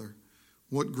Father,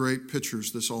 what great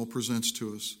pictures this all presents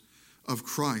to us of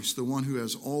Christ, the one who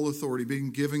has all authority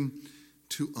being given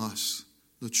to us,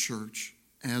 the church,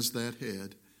 as that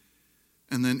head,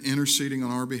 and then interceding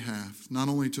on our behalf, not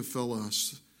only to fill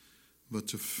us, but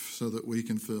so that we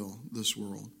can fill this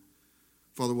world.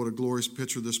 Father, what a glorious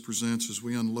picture this presents as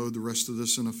we unload the rest of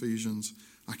this in Ephesians.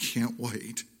 I can't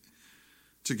wait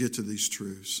to get to these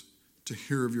truths, to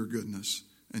hear of your goodness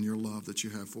and your love that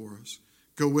you have for us.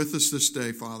 Go with us this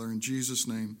day, Father. In Jesus'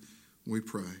 name we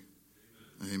pray.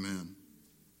 Amen.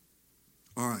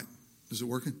 All right. Is it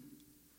working?